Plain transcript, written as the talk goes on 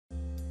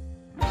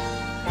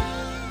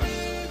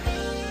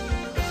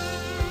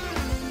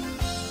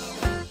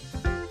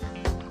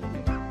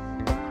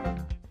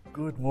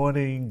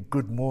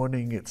Good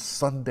morning. It's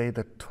Sunday,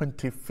 the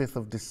 25th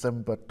of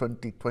December,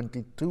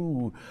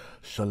 2022.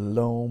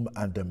 Shalom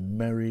and a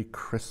Merry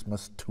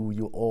Christmas to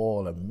you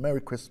all. A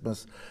Merry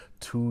Christmas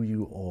to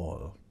you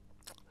all.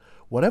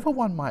 Whatever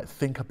one might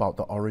think about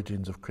the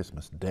origins of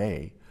Christmas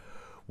Day,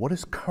 what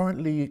is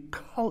currently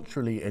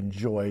culturally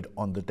enjoyed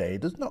on the day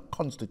does not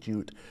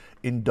constitute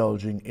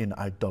indulging in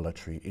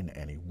idolatry in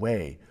any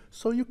way.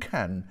 So you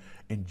can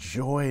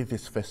enjoy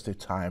this festive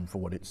time for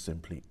what it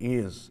simply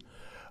is.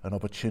 An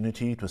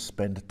opportunity to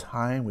spend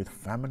time with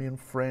family and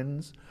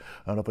friends,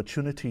 an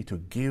opportunity to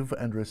give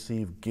and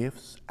receive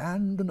gifts,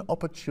 and an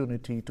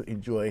opportunity to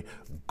enjoy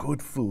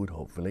good food,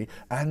 hopefully,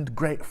 and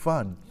great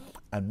fun.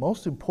 And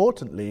most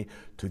importantly,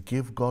 to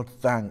give God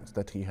thanks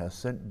that He has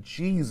sent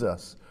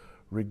Jesus,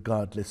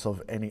 regardless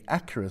of any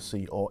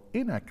accuracy or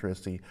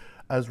inaccuracy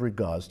as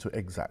regards to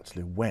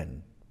exactly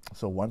when.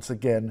 So once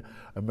again,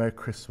 a Merry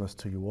Christmas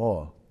to you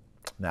all.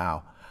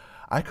 Now,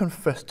 I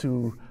confess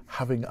to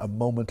having a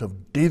moment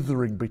of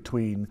dithering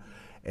between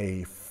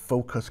a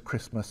focused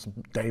Christmas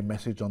Day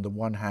message on the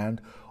one hand,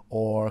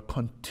 or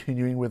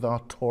continuing with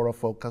our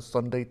Torah-focused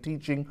Sunday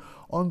teaching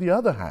on the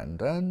other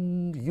hand.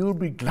 And you'll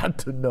be glad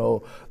to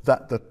know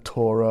that the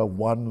Torah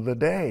won the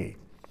day.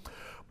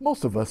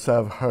 Most of us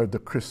have heard the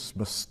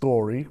Christmas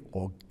story,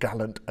 or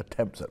gallant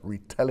attempts at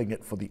retelling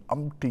it for the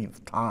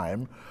umpteenth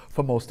time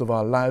for most of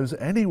our lives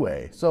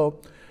anyway.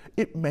 So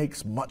it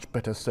makes much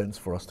better sense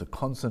for us to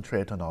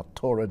concentrate on our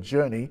Torah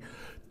journey,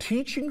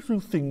 teaching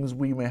through things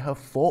we may have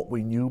thought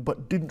we knew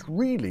but didn't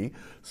really,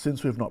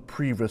 since we've not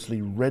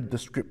previously read the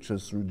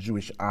scriptures through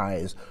Jewish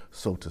eyes,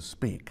 so to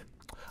speak.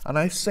 And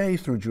I say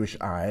through Jewish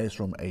eyes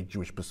from a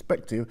Jewish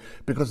perspective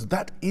because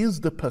that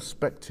is the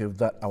perspective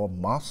that our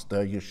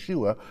master,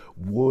 Yeshua,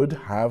 would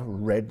have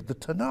read the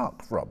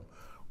Tanakh from,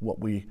 what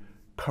we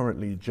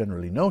currently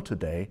generally know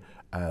today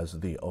as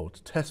the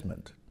Old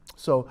Testament.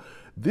 So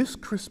this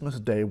Christmas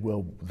Day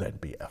will then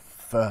be a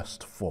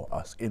first for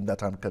us in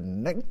that I'm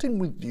connecting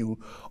with you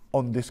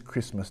on this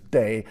Christmas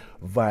Day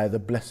via the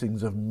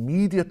blessings of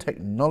media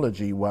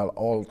technology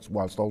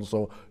whilst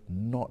also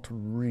not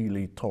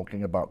really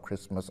talking about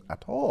Christmas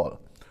at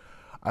all.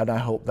 And I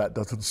hope that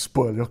doesn't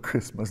spoil your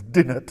Christmas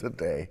dinner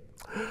today.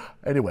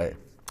 Anyway,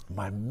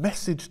 my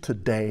message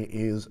today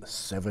is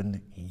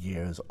 7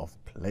 years of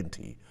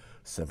plenty.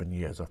 7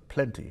 years of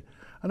plenty.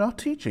 And our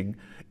teaching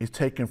is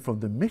taken from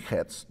the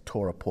Miketz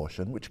Torah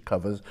portion, which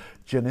covers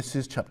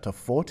Genesis chapter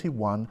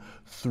 41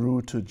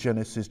 through to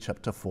Genesis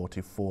chapter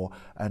 44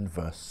 and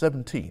verse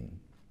 17.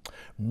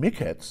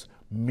 Miketz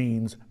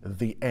means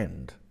the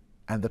end,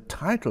 and the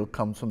title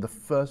comes from the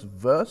first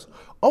verse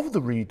of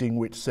the reading,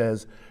 which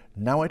says,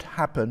 "Now it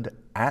happened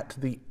at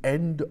the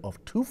end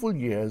of 2 full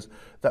years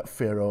that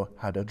Pharaoh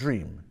had a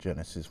dream,"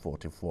 Genesis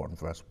 44 and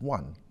verse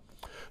 1.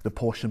 The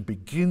portion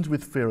begins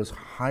with Pharaoh's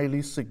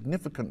highly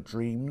significant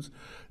dreams,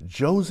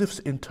 Joseph's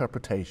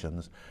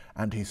interpretations,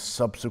 and his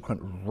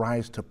subsequent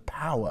rise to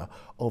power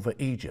over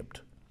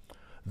Egypt.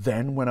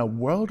 Then, when a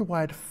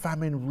worldwide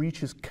famine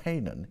reaches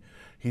Canaan,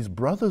 his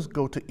brothers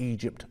go to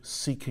Egypt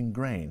seeking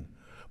grain,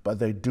 but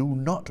they do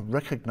not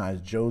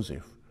recognize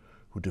Joseph,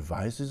 who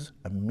devises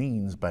a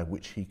means by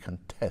which he can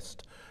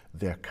test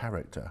their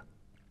character.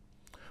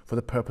 For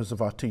the purpose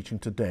of our teaching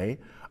today,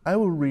 I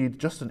will read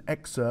just an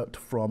excerpt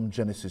from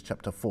Genesis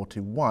chapter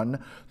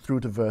 41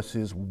 through to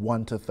verses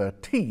 1 to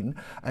 13,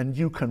 and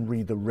you can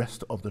read the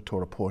rest of the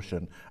Torah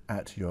portion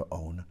at your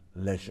own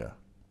leisure.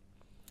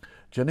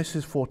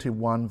 Genesis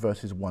 41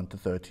 verses 1 to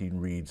 13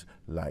 reads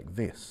like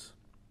this.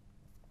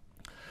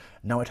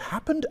 "Now it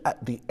happened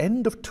at the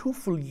end of 2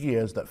 full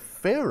years that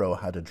Pharaoh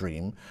had a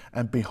dream,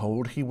 and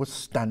behold, he was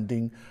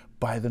standing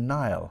by the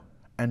Nile.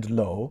 And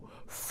lo,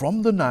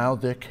 from the Nile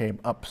there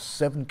came up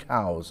 7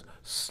 cows,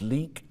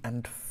 sleek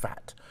and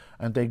fat,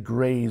 and they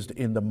grazed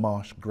in the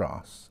marsh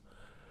grass.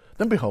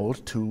 Then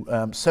behold,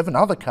 7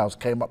 other cows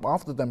came up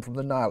after them from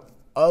the Nile,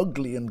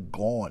 ugly and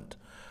gaunt,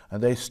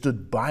 and they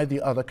stood by the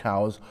other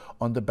cows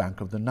on the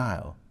bank of the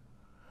Nile.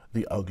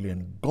 The ugly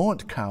and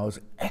gaunt cows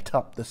ate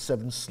up the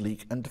 7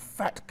 sleek and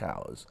fat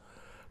cows.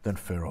 Then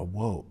Pharaoh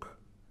woke.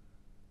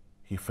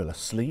 He fell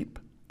asleep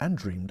and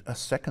dreamed a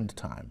second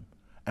time.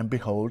 And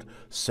behold,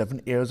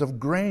 7 ears of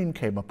grain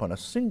came upon a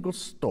single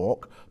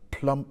stalk,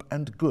 plump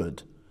and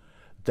good.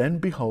 Then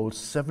behold,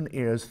 7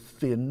 ears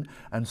thin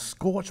and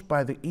scorched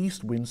by the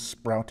east wind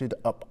sprouted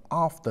up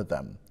after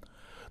them.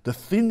 The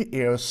thin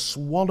ears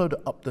swallowed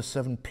up the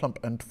 7 plump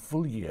and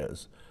full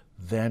ears.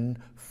 Then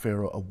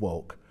Pharaoh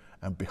awoke,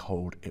 and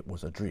behold, it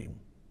was a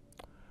dream.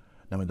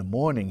 Now in the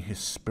morning his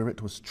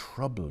spirit was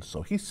troubled,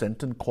 so he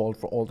sent and called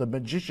for all the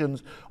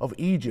magicians of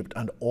Egypt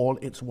and all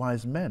its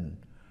wise men.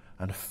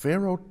 And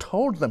Pharaoh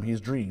told them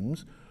his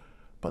dreams,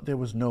 but there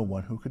was no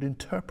one who could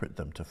interpret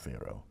them to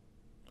Pharaoh.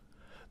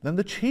 Then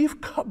the chief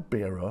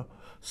cupbearer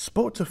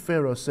spoke to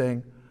Pharaoh,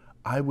 saying,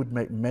 I would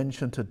make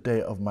mention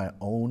today of my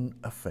own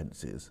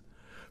offenses.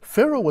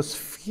 Pharaoh was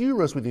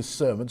furious with his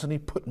servants, and he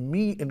put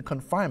me in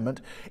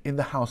confinement in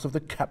the house of the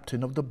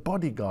captain of the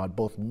bodyguard,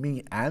 both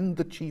me and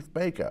the chief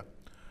baker.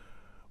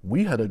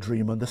 We had a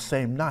dream on the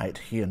same night,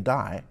 he and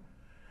I,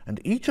 and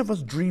each of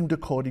us dreamed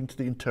according to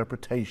the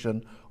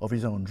interpretation of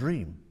his own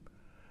dream.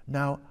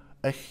 Now,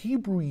 a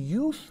Hebrew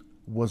youth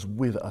was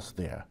with us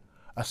there,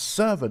 a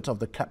servant of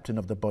the captain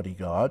of the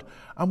bodyguard,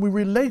 and we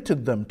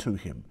related them to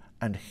him,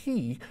 and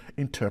he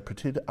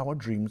interpreted our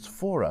dreams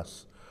for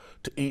us.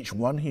 To each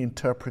one he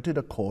interpreted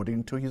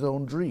according to his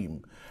own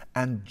dream.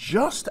 And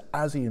just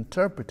as he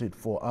interpreted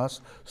for us,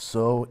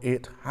 so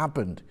it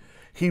happened.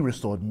 He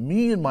restored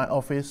me in my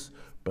office,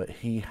 but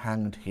he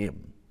hanged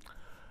him.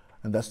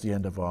 And that's the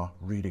end of our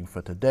reading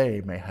for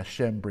today. May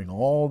Hashem bring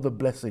all the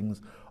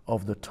blessings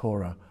of the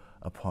Torah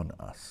upon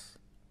us.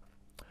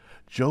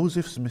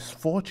 Joseph's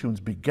misfortunes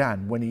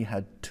began when he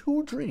had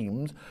two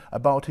dreams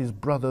about his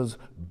brothers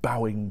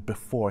bowing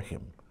before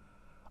him.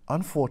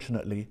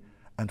 Unfortunately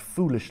and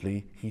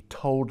foolishly, he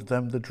told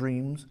them the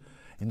dreams,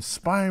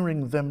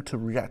 inspiring them to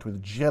react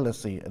with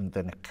jealousy and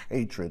then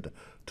hatred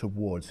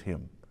towards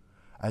him.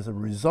 As a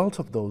result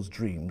of those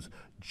dreams,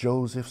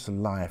 Joseph's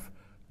life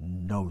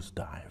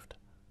nosedived.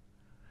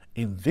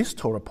 In this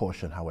Torah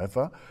portion,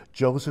 however,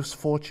 Joseph's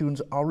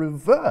fortunes are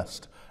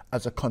reversed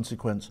as a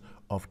consequence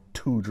of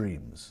two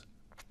dreams.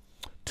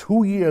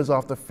 2 years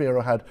after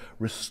Pharaoh had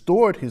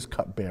restored his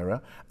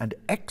cupbearer and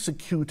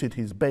executed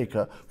his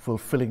baker,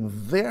 fulfilling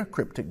their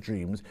cryptic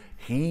dreams,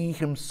 he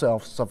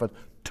himself suffered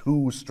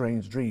two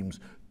strange dreams,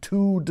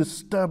 two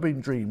disturbing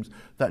dreams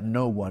that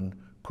no one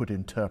could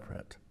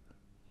interpret.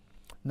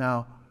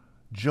 Now,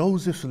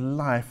 Joseph's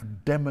life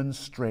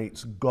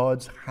demonstrates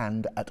God's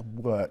hand at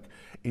work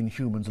in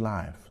humans'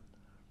 lives.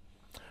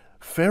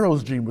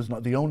 Pharaoh's dream was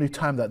not the only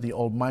time that the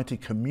Almighty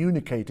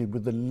communicated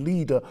with the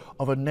leader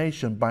of a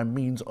nation by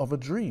means of a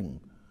dream.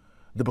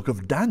 The book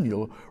of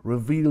Daniel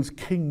reveals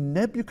King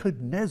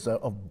Nebuchadnezzar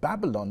of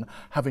Babylon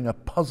having a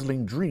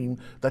puzzling dream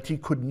that he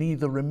could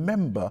neither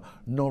remember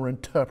nor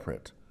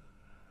interpret.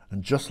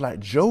 And just like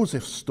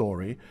Joseph's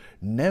story,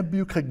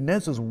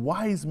 Nebuchadnezzar's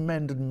wise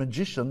men and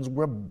magicians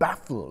were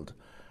baffled,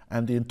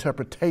 and the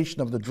interpretation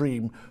of the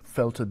dream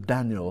fell to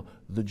Daniel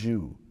the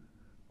Jew.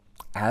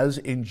 As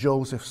in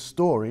Joseph's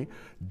story,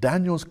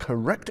 Daniel's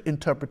correct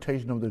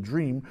interpretation of the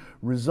dream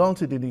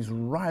resulted in his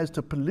rise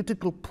to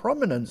political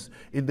prominence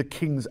in the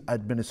king's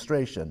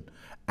administration.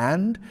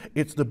 And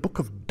it's the book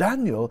of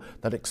Daniel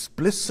that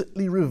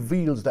explicitly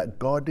reveals that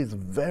God is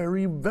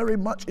very, very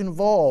much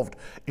involved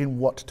in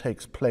what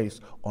takes place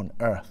on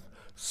earth.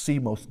 See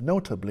most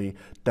notably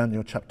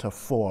Daniel chapter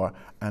 4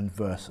 and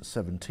verse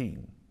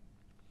 17.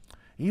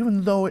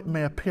 Even though it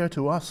may appear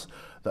to us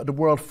that the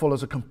world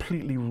follows a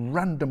completely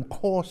random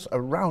course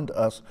around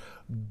us,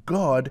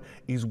 God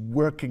is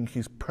working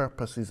his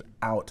purposes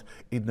out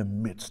in the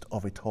midst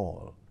of it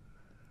all.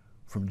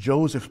 From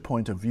Joseph's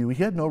point of view,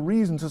 he had no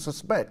reason to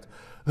suspect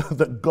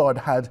that God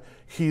had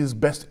his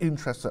best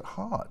interests at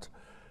heart.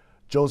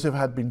 Joseph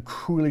had been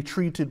cruelly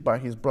treated by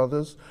his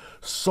brothers,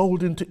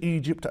 sold into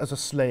Egypt as a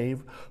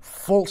slave,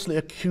 falsely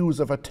accused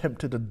of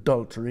attempted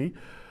adultery,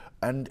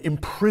 and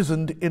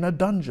imprisoned in a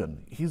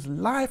dungeon. His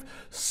life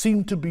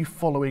seemed to be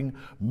following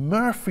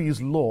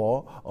Murphy's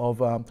law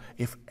of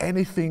if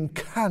anything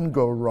can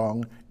go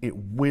wrong, it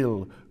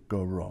will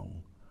go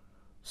wrong.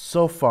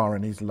 So far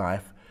in his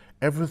life,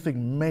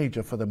 everything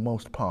major for the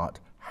most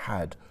part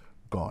had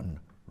gone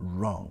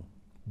wrong.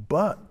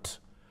 But,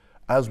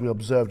 as we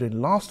observed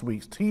in last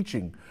week's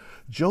teaching,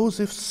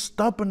 Joseph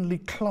stubbornly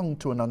clung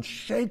to an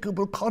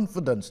unshakable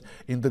confidence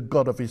in the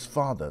God of his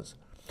fathers.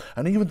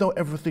 And even though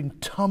everything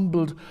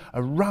tumbled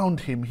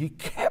around him, he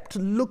kept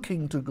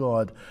looking to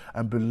God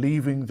and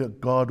believing that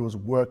God was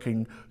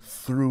working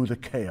through the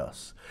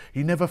chaos.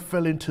 He never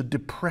fell into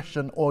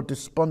depression or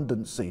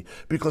despondency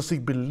because he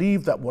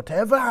believed that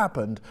whatever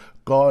happened,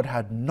 God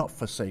had not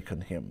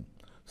forsaken him.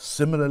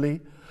 Similarly,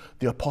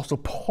 the Apostle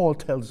Paul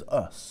tells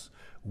us,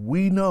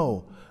 we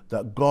know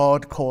that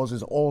God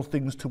causes all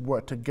things to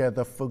work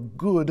together for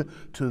good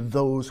to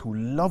those who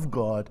love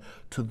God,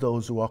 to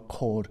those who are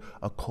called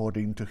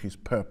according to his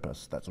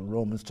purpose. That's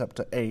Romans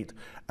chapter 8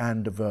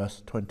 and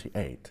verse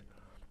 28.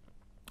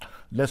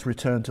 Let's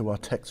return to our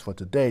text for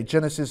today.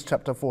 Genesis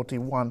chapter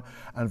 41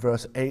 and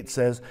verse 8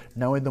 says,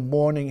 Now in the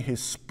morning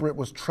his spirit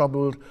was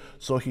troubled,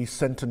 so he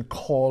sent and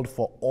called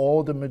for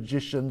all the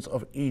magicians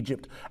of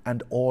Egypt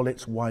and all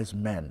its wise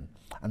men.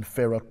 And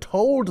Pharaoh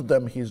told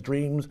them his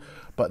dreams,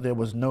 but there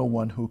was no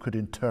one who could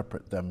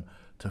interpret them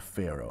to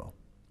Pharaoh.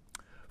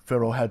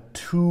 Pharaoh had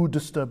two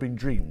disturbing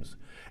dreams.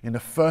 In the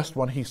first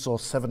one, he saw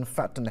 7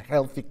 fat and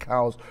healthy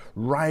cows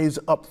rise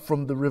up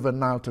from the river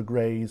Nile to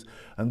graze,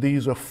 and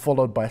these were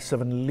followed by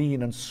 7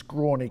 lean and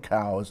scrawny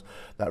cows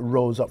that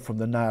rose up from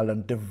the Nile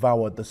and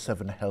devoured the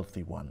 7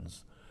 healthy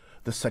ones.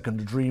 The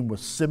second dream was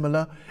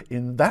similar.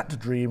 In that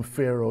dream,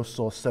 Pharaoh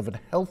saw 7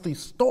 healthy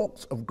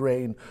stalks of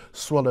grain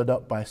swallowed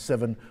up by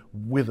 7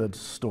 withered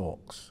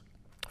stalks.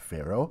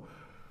 Pharaoh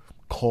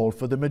called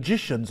for the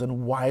magicians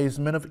and wise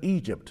men of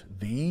Egypt.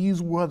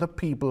 These were the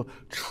people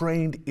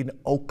trained in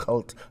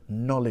occult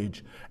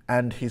knowledge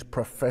and his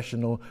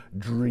professional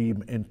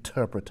dream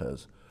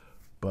interpreters.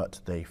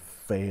 But they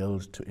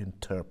failed to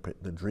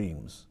interpret the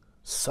dreams.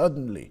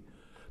 Suddenly,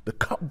 The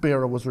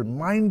cupbearer was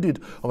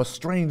reminded of a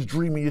strange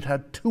dream he had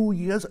had 2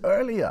 years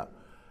earlier.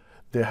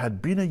 There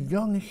had been a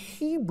young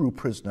Hebrew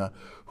prisoner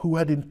who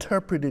had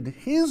interpreted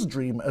his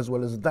dream as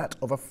well as that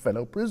of a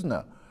fellow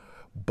prisoner.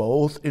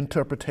 Both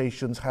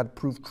interpretations had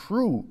proved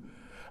true,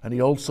 and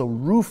he also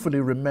ruefully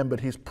remembered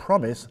his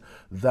promise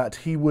that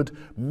he would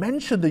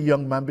mention the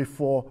young man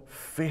before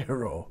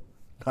Pharaoh.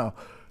 Now,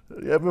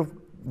 you ever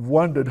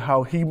wondered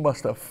how he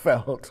must have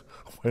felt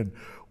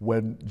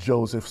when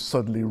Joseph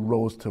suddenly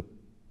rose to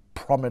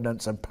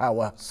prominence and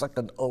power,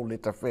 second only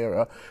to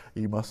Pharaoh?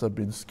 He must have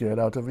been scared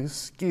out of his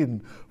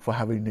skin for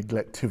having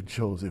neglected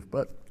Joseph.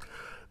 But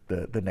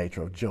the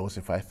nature of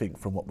Joseph, I think,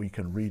 from what we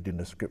can read in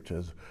the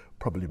scriptures,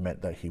 probably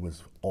meant that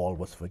all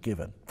was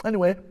forgiven.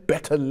 Anyway,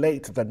 better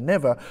late than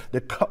never, the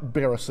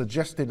cupbearer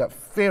suggested that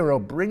Pharaoh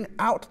bring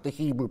out the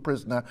Hebrew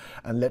prisoner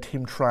and let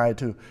him try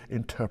to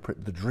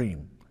interpret the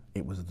dream.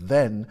 It was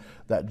then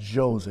that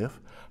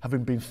Joseph,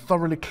 having been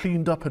thoroughly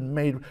cleaned up and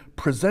made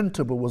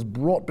presentable, was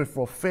brought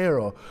before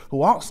Pharaoh,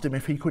 who asked him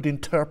if he could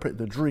interpret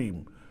the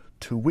dream,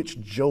 to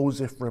which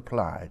Joseph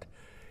replied,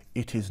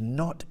 "It is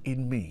not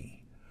in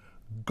me.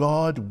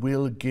 God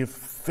will give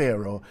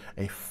Pharaoh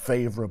a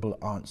favorable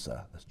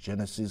answer." That's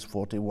Genesis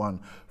 41,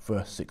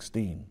 verse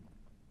 16.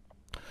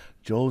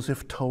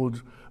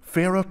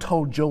 Pharaoh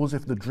told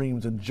Joseph the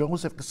dreams, and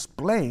Joseph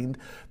explained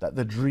that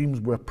the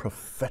dreams were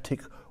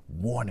prophetic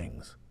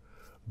warnings.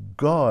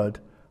 God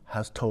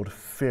has told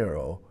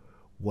Pharaoh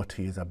what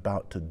he is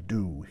about to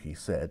do, he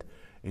said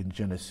in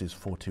Genesis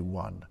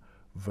 41,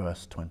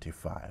 verse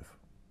 25.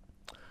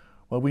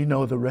 Well, we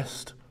know the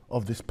rest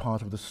of this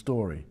part of the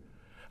story.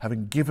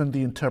 Having given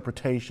the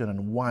interpretation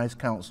and wise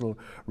counsel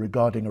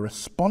regarding a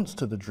response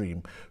to the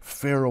dream,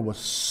 Pharaoh was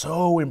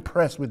so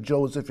impressed with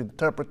Joseph's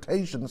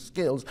interpretation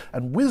skills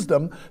and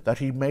wisdom that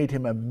he made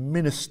him a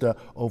minister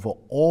over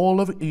all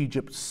of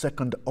Egypt,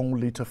 second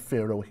only to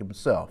Pharaoh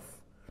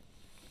himself.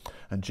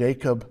 And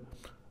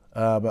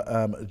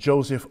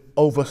Joseph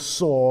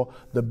oversaw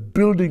the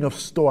building of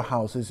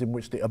storehouses in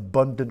which the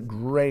abundant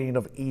grain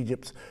of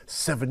Egypt's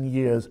 7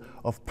 years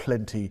of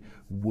plenty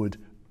would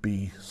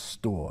be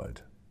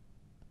stored.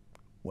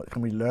 What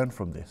can we learn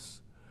from this?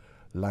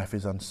 Life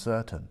is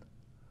uncertain.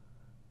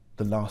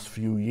 The last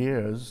few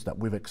years that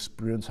we've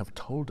experienced have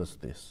told us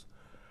this,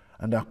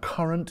 and our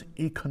current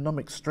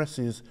economic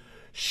stresses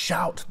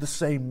shout the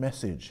same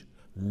message.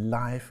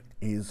 Life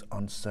is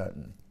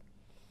uncertain.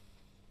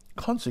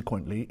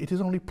 Consequently, it is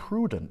only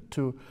prudent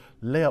to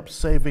lay up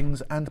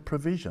savings and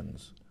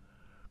provisions.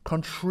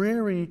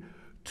 Contrary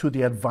to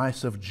the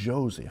advice of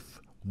Joseph,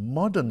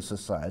 modern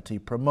society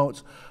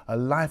promotes a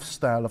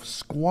lifestyle of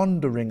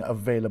squandering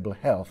available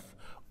health,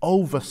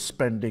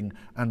 overspending,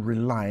 and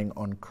relying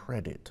on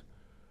credit.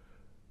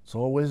 It's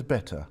always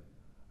better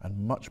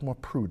and much more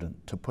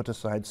prudent to put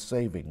aside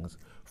savings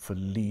for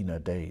leaner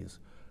days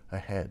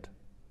ahead.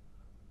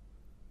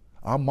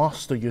 Our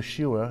Master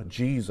Yeshua,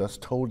 Jesus,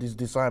 told his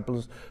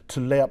disciples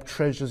to lay up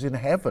treasures in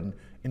heaven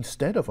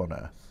instead of on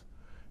earth.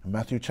 In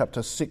Matthew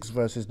chapter 6,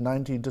 verses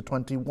 19 to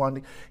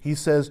 21, he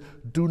says,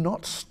 "Do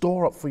not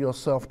store up for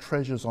yourself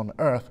treasures on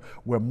earth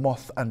where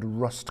moth and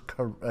rust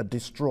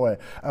destroy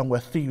and where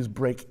thieves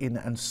break in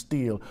and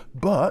steal,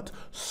 but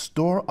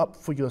store up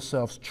for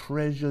yourselves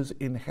treasures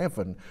in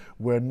heaven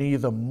where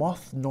neither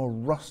moth nor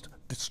rust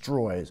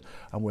destroys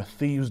and where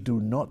thieves do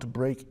not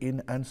break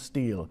in and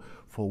steal.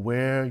 For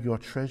where your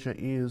treasure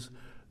is,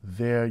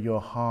 there your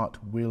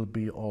heart will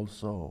be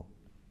also."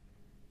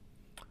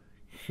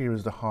 Here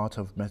is the heart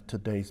of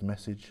today's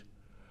message.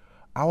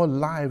 Our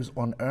lives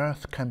on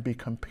earth can be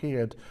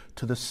compared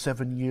to the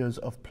 7 years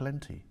of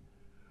plenty.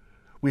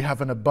 We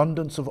have an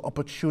abundance of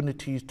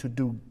opportunities to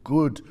do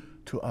good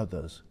to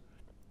others,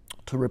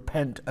 to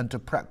repent and to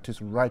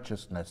practice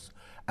righteousness,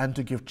 and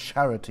to give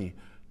charity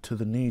to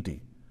the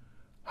needy.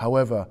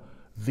 However,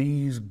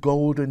 these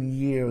golden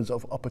years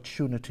of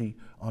opportunity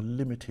are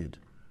limited,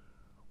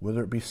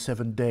 whether it be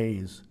 7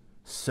 days,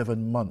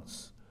 7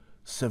 months,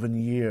 7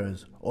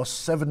 years, or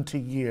 70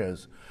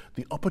 years.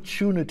 The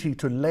opportunity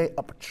to lay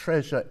up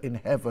treasure in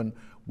heaven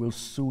will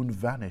soon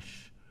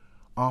vanish.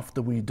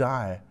 After we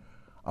die,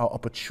 our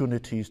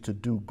opportunities to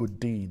do good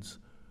deeds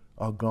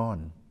are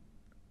gone.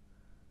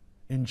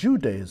 In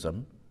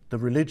Judaism, the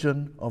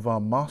religion of our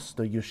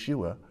Master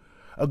Yeshua,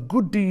 a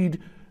good deed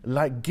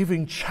like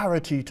giving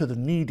charity to the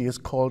needy is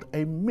called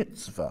a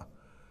mitzvah.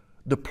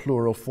 The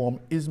plural form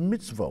is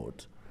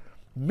mitzvot.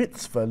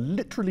 Mitzvah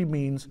literally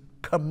means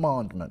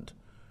commandment.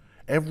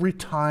 Every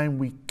time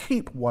we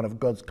keep one of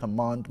God's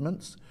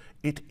commandments,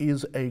 it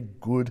is a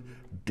good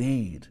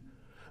deed.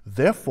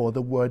 Therefore,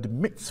 the word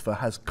mitzvah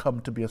has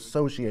come to be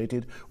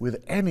associated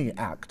with any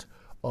act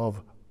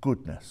of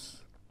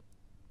goodness.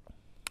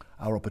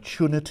 Our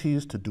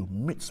opportunities to do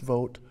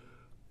mitzvot,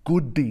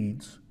 good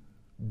deeds,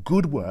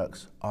 good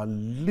works, are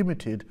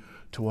limited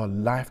to our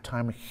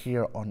lifetime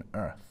here on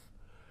earth.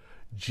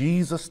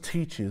 Jesus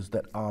teaches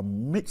that our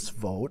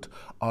mitzvot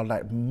are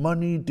like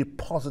money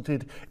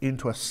deposited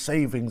into a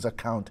savings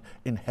account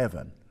in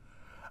heaven.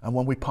 And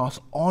when we pass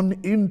on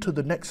into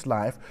the next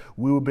life,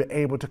 we will be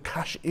able to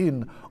cash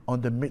in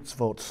on the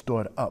mitzvot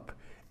stored up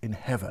in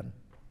heaven.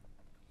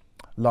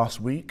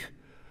 Last week,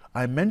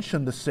 I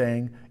mentioned the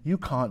saying, "You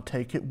can't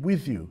take it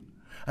with you."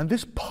 And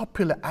this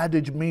popular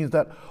adage means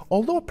that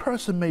although a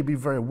person may be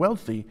very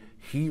wealthy,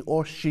 he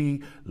or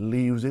she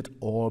leaves it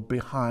all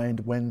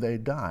behind when they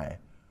die.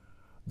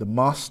 The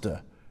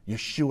Master,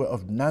 Yeshua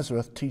of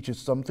Nazareth, teaches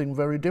something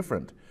very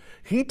different.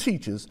 He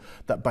teaches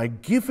that by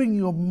giving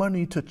your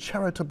money to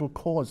charitable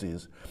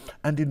causes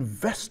and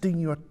investing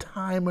your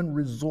time and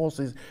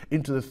resources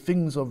into the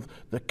things of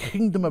the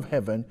kingdom of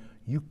heaven,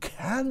 you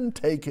can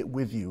take it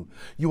with you.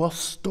 You are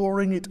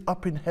storing it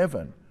up in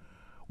heaven.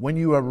 When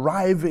you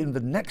arrive in the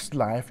next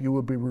life, you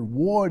will be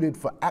rewarded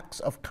for acts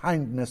of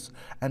kindness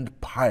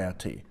and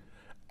piety.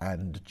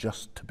 And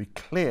just to be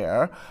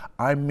clear,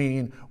 I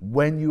mean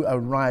when you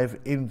arrive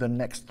in the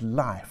next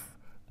life,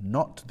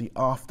 not the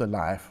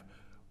afterlife,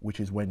 which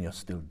is when you're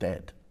still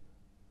dead.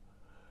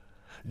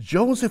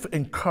 Joseph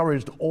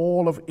encouraged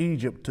all of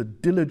Egypt to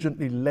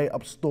diligently lay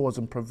up stores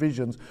and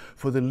provisions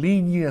for the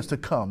lean years to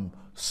come.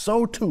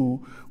 So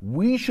too,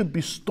 we should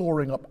be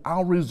storing up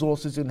our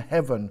resources in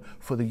heaven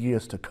for the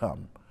years to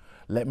come.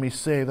 Let me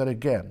say that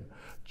again.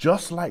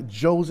 Just like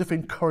Joseph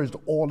encouraged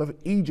all of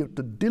Egypt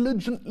to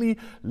diligently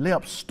lay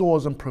up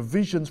stores and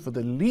provisions for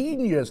the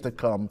lean years to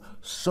come,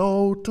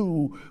 so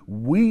too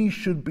we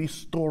should be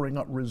storing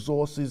up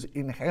resources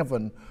in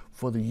heaven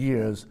for the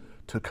years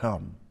to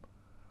come.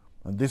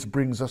 And this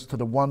brings us to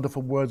the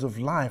wonderful words of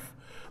life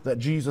that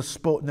Jesus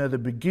spoke near the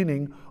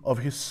beginning of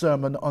his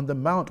Sermon on the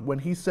Mount when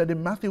he said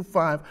in Matthew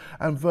 5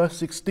 and verse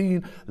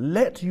 16,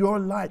 "Let your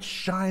light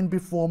shine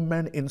before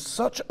men in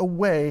such a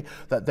way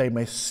that they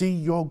may see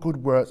your good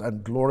works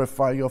and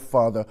glorify your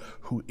Father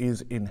who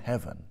is in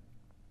heaven."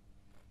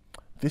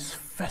 This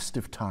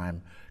festive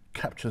time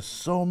captures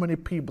so many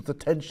people's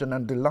attention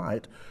and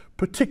delight,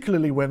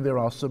 particularly when there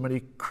are so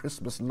many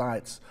Christmas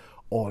lights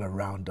all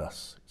around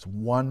us. It's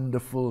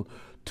wonderful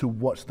to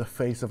watch the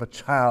face of a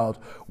child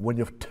when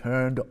you've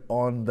turned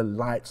on the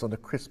lights on the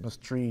Christmas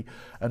tree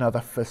and other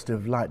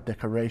festive light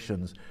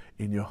decorations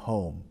in your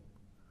home.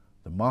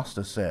 The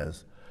Master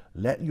says,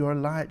 "Let your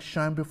light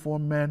shine before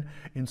men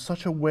in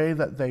such a way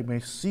that they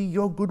may see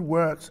your good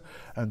works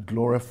and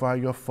glorify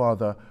your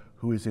Father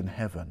who is in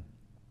heaven."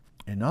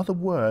 In other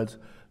words,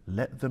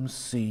 let them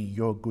see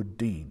your good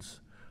deeds.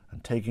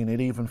 And taking it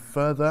even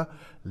further,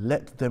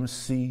 let them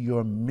see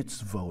your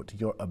mitzvot,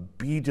 your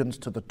obedience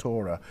to the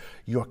Torah,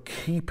 your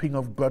keeping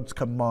of God's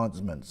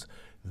commandments.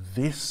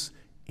 This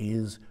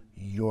is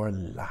your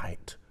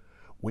light,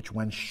 which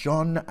when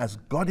shone as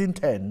God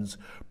intends,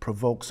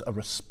 provokes a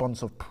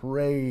response of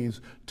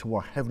praise to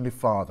our Heavenly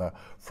Father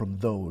from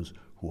those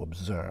who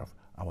observe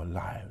our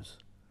lives.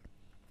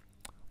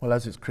 Well,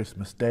 as it's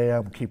Christmas Day,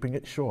 I'm keeping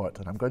it short,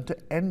 and I'm going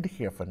to end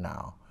here for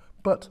now.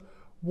 But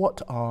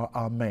what are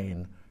our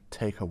main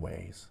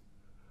takeaways?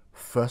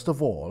 First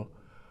of all,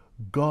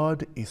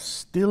 God is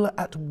still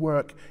at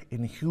work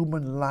in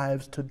human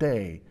lives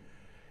today,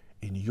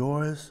 in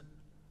yours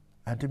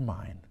and in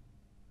mine.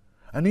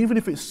 And even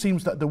if it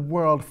seems that the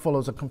world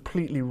follows a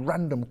completely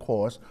random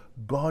course,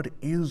 God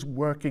is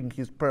working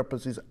his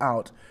purposes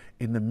out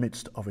in the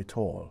midst of it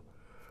all.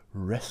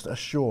 Rest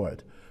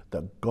assured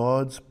that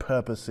God's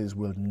purposes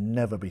will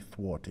never be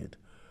thwarted.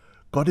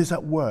 God is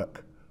at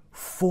work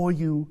for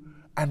you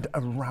and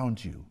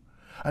around you.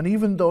 And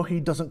even though he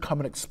doesn't come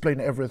and explain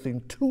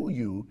everything to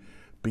you,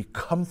 be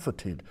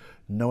comforted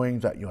knowing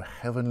that your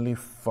Heavenly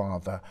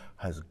Father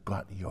has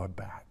got your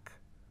back.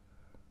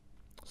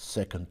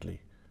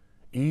 Secondly,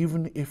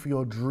 even if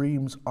your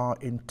dreams are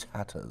in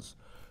tatters,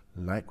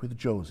 like with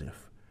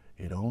Joseph,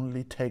 it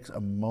only takes a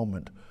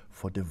moment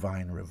for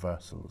divine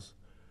reversals.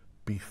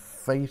 Be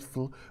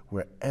faithful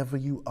wherever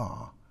you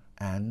are,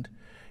 and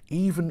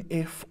even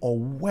if or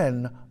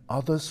when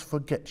others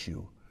forget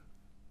you,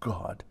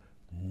 God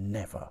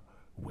never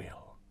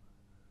will.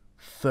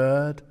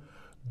 Third,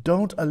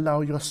 don't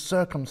allow your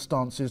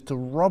circumstances to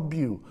rob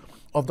you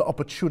of the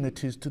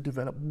opportunities to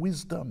develop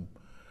wisdom,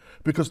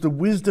 because the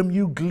wisdom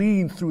you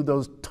glean through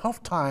those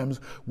tough times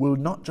will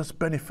not just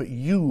benefit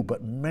you,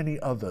 but many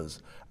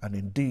others. And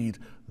indeed,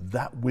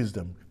 that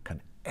wisdom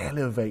can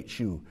elevate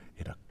you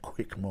in a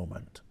quick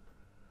moment.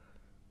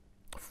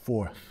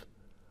 Fourth,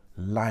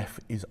 life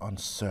is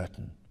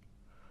uncertain,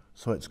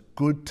 so it's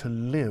good to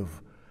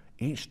live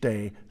each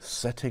day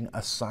setting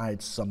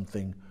aside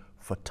something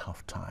for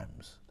tough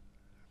times.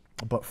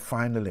 But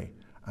finally,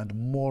 and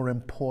more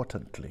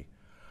importantly,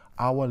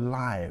 our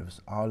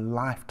lives, our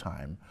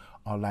lifetime,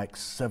 are like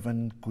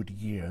 7 good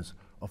years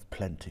of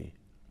plenty.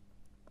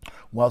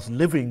 Whilst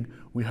living,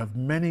 we have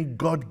many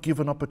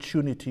God-given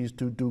opportunities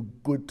to do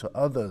good to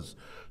others,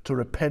 to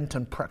repent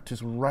and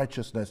practice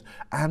righteousness,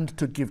 and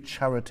to give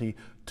charity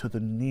to the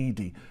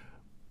needy.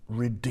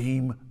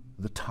 Redeem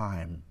the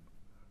time.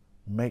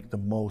 Make the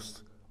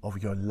most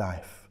of your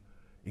life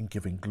in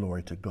giving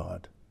glory to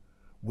God.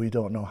 We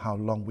don't know how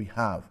long we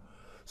have,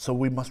 so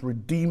we must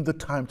redeem the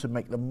time to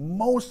make the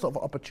most of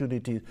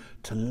opportunities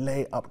to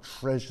lay up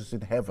treasures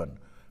in heaven,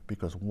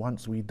 because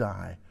once we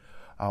die,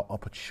 our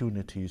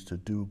opportunities to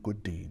do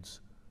good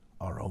deeds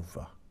are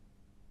over.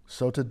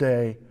 So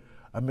today,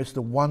 amidst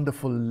the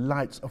wonderful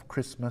lights of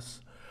Christmas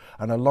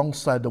and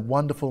alongside the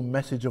wonderful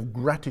message of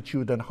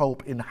gratitude and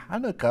hope in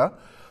Hanukkah,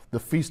 the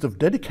Feast of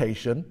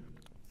Dedication,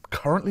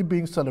 currently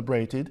being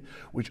celebrated,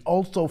 which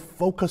also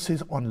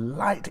focuses on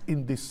light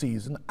in this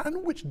season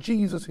and which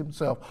Jesus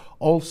himself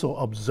also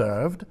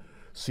observed,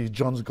 see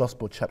John's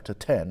Gospel chapter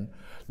 10,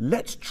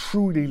 let's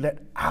truly let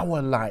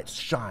our lights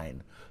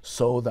shine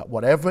so that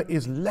whatever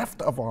is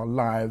left of our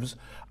lives,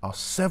 our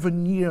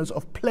 7 years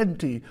of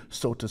plenty,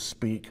 so to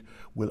speak,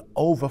 will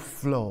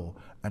overflow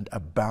and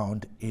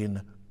abound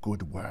in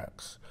good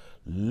works,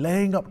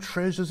 laying up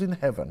treasures in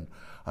heaven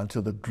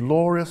until the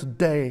glorious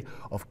day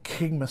of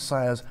King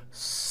Messiah's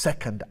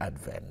second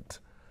advent.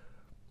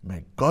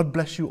 May God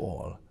bless you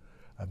all.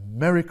 A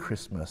Merry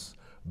Christmas,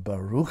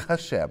 Baruch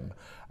Hashem,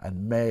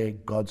 and may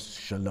God's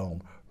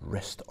shalom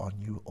rest on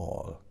you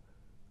all.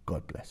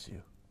 God bless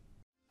you.